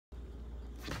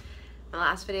My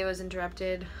last video was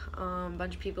interrupted. A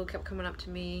bunch of people kept coming up to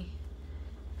me,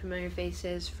 familiar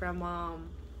faces from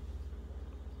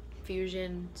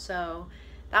Fusion. So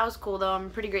that was cool though. I'm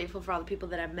pretty grateful for all the people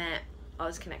that I've met, all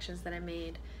those connections that I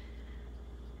made.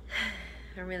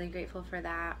 I'm really grateful for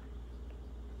that.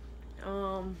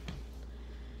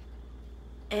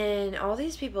 And all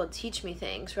these people teach me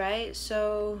things, right?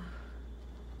 So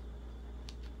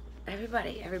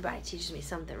everybody teaches me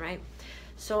something, right?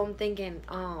 So I'm thinking,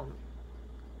 a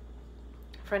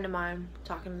friend of mine,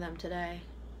 talking to them today,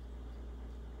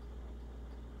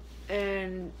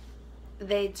 and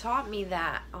they taught me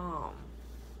that, I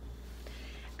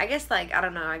guess, like, I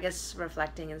don't know, I guess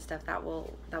reflecting and stuff, that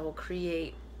will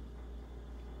create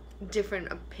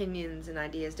different opinions and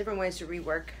ideas, different ways to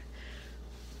rework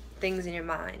things in your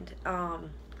mind.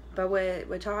 But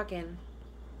we're talking,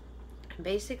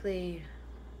 basically,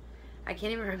 I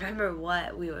can't even remember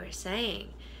what we were saying,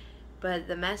 but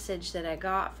the message that I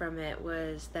got from it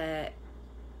was that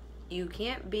you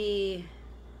can't be,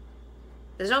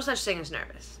 there's no such thing as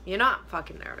nervous. You're not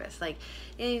fucking nervous. Like,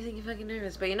 yeah, you think you're fucking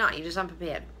nervous, but you're not. You're just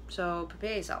unprepared. So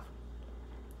prepare yourself,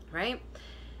 right?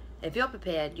 If you're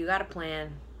prepared, you got a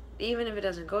plan. Even if it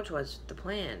doesn't go towards the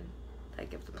plan,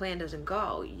 like if the plan doesn't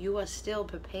go, you are still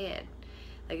prepared.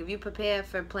 Like if you prepare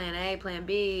for plan A, plan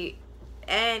B,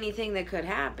 anything that could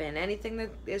happen, anything that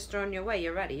is thrown your way,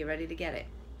 you're ready. You're ready to get it.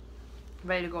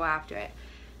 Ready to go after it.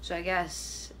 So I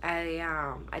guess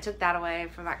I took that away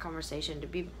from that conversation, to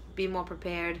be more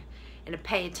prepared and to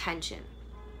pay attention,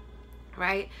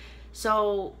 right?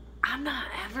 So I'm not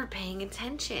ever paying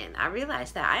attention. I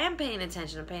realize that I am paying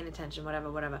attention. I'm paying attention,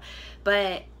 whatever.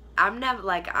 But I'm never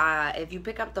like, if you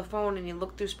pick up the phone and you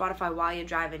look through Spotify while you're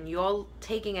driving, you're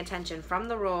taking attention from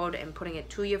the road and putting it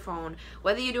to your phone.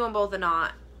 Whether you're doing both or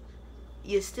not,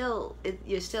 you're still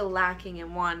lacking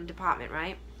in one department,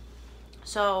 right?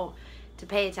 So to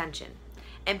pay attention,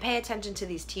 and pay attention to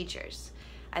these teachers.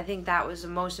 I think that was the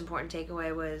most important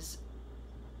takeaway, was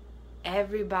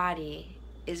everybody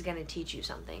is going to teach you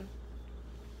something.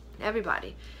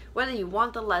 Everybody. Whether you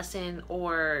want the lesson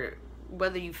or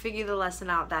whether you figure the lesson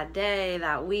out that day,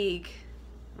 that week,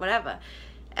 whatever.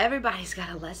 Everybody's got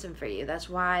a lesson for you. That's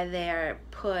why they're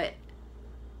put, I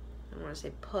don't want to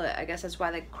say put, I guess that's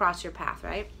why they cross your path,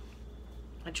 right?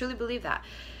 I truly believe that.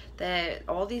 That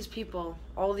all these people,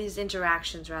 all these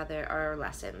interactions rather, are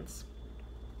lessons.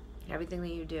 Everything that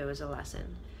you do is a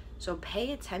lesson. So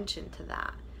pay attention to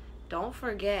that. Don't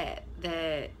forget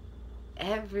that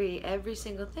every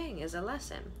single thing is a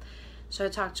lesson. So I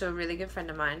talked to a really good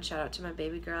friend of mine. Shout out to my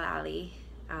baby girl, Allie.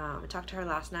 I talked to her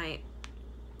last night,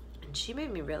 and she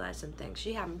made me realize some things.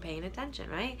 She hadn't been paying attention,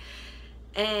 right?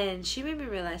 And she made me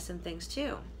realize some things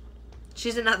too.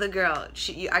 She's another girl.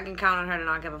 I can count on her to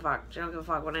not give a fuck. She don't give a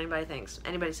fuck what anybody thinks,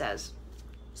 anybody says.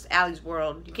 It's Allie's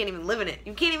world. You can't even live in it.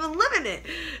 You can't even live in it.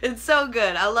 It's so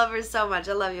good. I love her so much.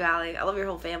 I love you, Allie. I love your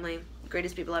whole family.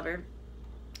 Greatest people ever.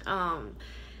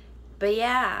 But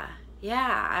yeah,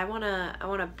 I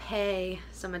wanna pay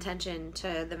some attention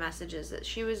to the messages that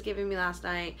she was giving me last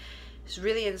night. It's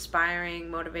really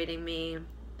inspiring, motivating me,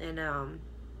 and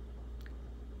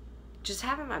just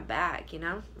having my back, you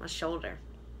know, my shoulder.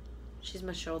 She's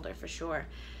my shoulder for sure.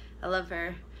 I love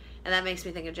her, and that makes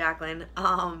me think of Jacqueline.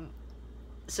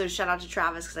 So shout out to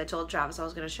Travis, because I told Travis I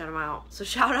was gonna shout him out. So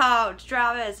shout out to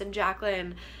Travis and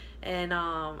Jacqueline, and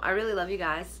I really love you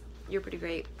guys. You're pretty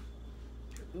great.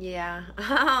 Yeah.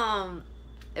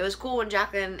 It was cool when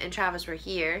Jacqueline and Travis were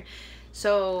here.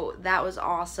 So that was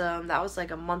awesome. That was like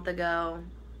a month ago.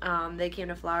 They came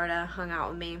to Florida, hung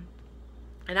out with me,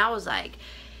 and I was like,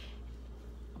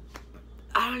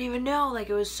 I don't even know, like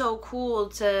it was so cool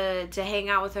to hang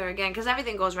out with her again, because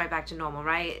everything goes right back to normal,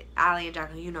 right? Allie and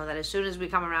Jacqueline, you know that as soon as we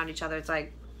come around each other, it's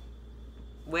like,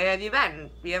 where have you been?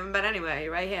 You haven't been anywhere.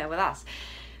 You're right here with us.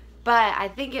 But I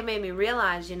think it made me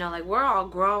realize, you know, like we're all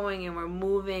growing and we're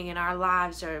moving and our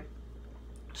lives are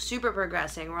super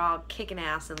progressing. We're all kicking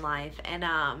ass in life, and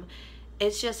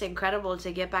it's just incredible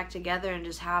to get back together and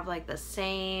just have like the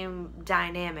same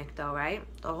dynamic though, right?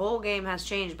 The whole game has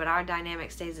changed, but our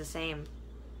dynamic stays the same.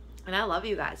 And I love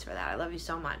you guys for that. I love you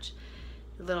so much.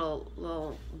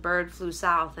 Little bird flew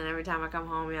south, and every time I come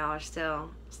home, y'all are still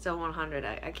 100.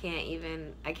 I can't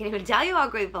even tell you how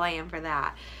grateful I am for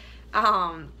that.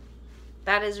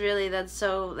 That is really, that's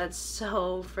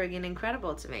so friggin'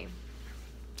 incredible to me.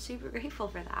 Super grateful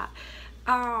for that.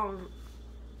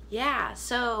 Yeah,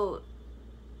 so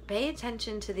pay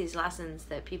attention to these lessons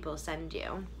that people send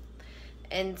you.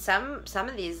 And some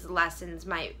of these lessons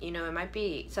might, you know, it might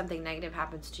be something negative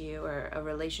happens to you, or a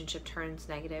relationship turns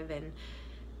negative, and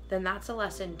then that's a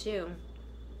lesson too.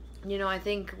 You know, I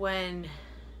think when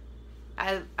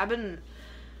I've been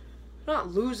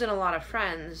not losing a lot of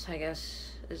friends, I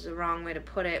guess is the wrong way to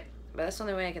put it, but that's the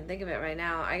only way I can think of it right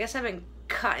now. I guess I've been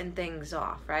cutting things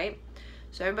off, right?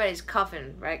 So everybody's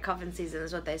cuffing, right? Cuffing season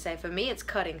is what they say. For me, it's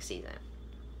cutting season.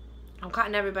 I'm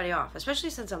cutting everybody off, especially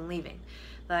since I'm leaving.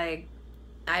 Like,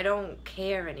 I don't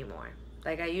care anymore.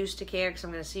 Like, I used to care because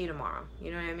I'm going to see you tomorrow.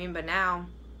 You know what I mean? But now,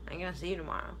 I ain't going to see you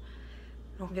tomorrow.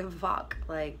 I don't give a fuck.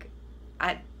 Like,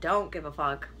 I don't give a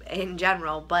fuck in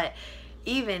general, but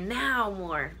even now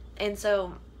more. And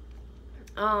so,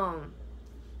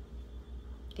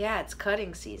 yeah, it's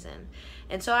cutting season.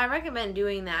 And so I recommend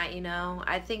doing that, you know.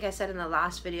 I think I said in the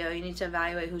last video, you need to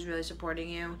evaluate who's really supporting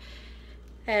you.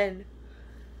 And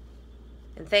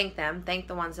thank them. Thank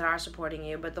the ones that are supporting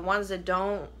you. But the ones that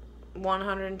don't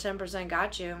 110%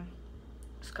 got you,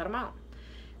 just cut them out.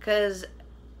 Because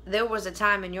there was a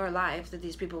time in your life that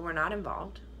these people were not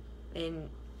involved. And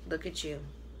look at you,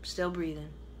 still breathing.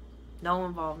 No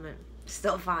involvement.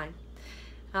 Still fine.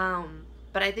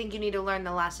 But I think you need to learn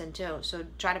the lesson too. So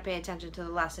try to pay attention to the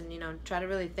lesson, you know. Try to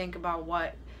really think about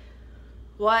what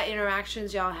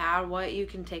interactions y'all had, what you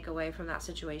can take away from that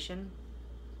situation.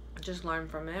 Just learn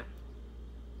from it.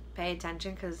 Pay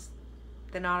attention, because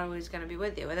they're not always going to be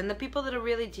with you. And then the people that are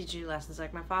really teaching you lessons,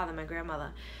 like my father, my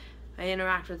grandmother, I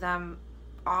interact with them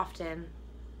often.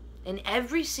 In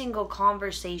every single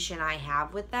conversation I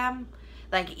have with them,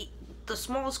 like the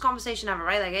smallest conversation ever,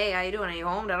 right? Like, hey, how you doing? Are you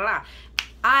home? Da, da, da.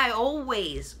 I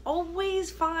always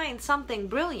find something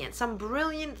brilliant. Some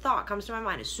brilliant thought comes to my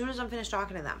mind as soon as I'm finished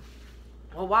talking to them.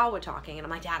 Or while we're talking, and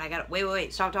I'm like, Dad,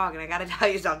 wait, stop talking. I gotta tell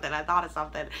you something. I thought of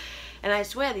something. And I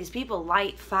swear, these people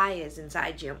light fires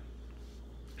inside you.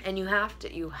 And you have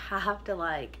to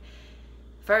like,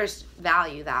 first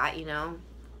value that, you know,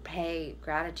 pay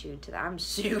gratitude to that. I'm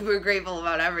super grateful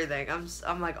about everything.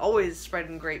 I'm like always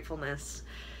spreading gratefulness.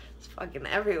 It's fucking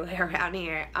everywhere around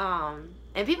here.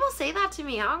 And people say that to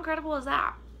me. How incredible is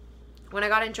that? When I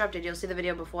got interrupted, you'll see the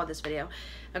video before this video.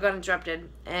 I got interrupted,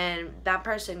 and that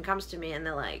person comes to me, and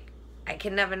they're like, I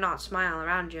can never not smile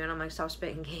around you. And I'm like, stop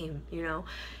spitting game, you know?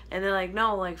 And they're like,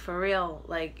 no, like, for real.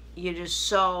 Like, you're just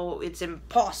so, it's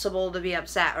impossible to be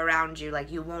upset around you.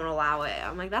 Like, you won't allow it.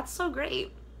 I'm like, that's so great.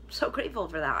 I'm so grateful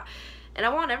for that. And I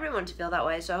want everyone to feel that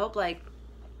way. So I hope, like,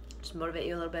 just motivate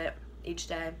you a little bit each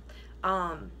day.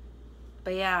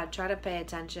 But yeah, try to pay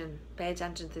attention. Pay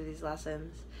attention to these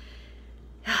lessons.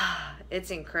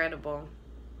 It's incredible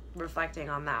reflecting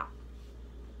on that.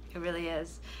 It really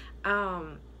is.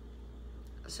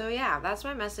 So yeah, that's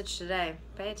my message today.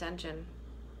 Pay attention.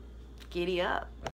 Giddy up.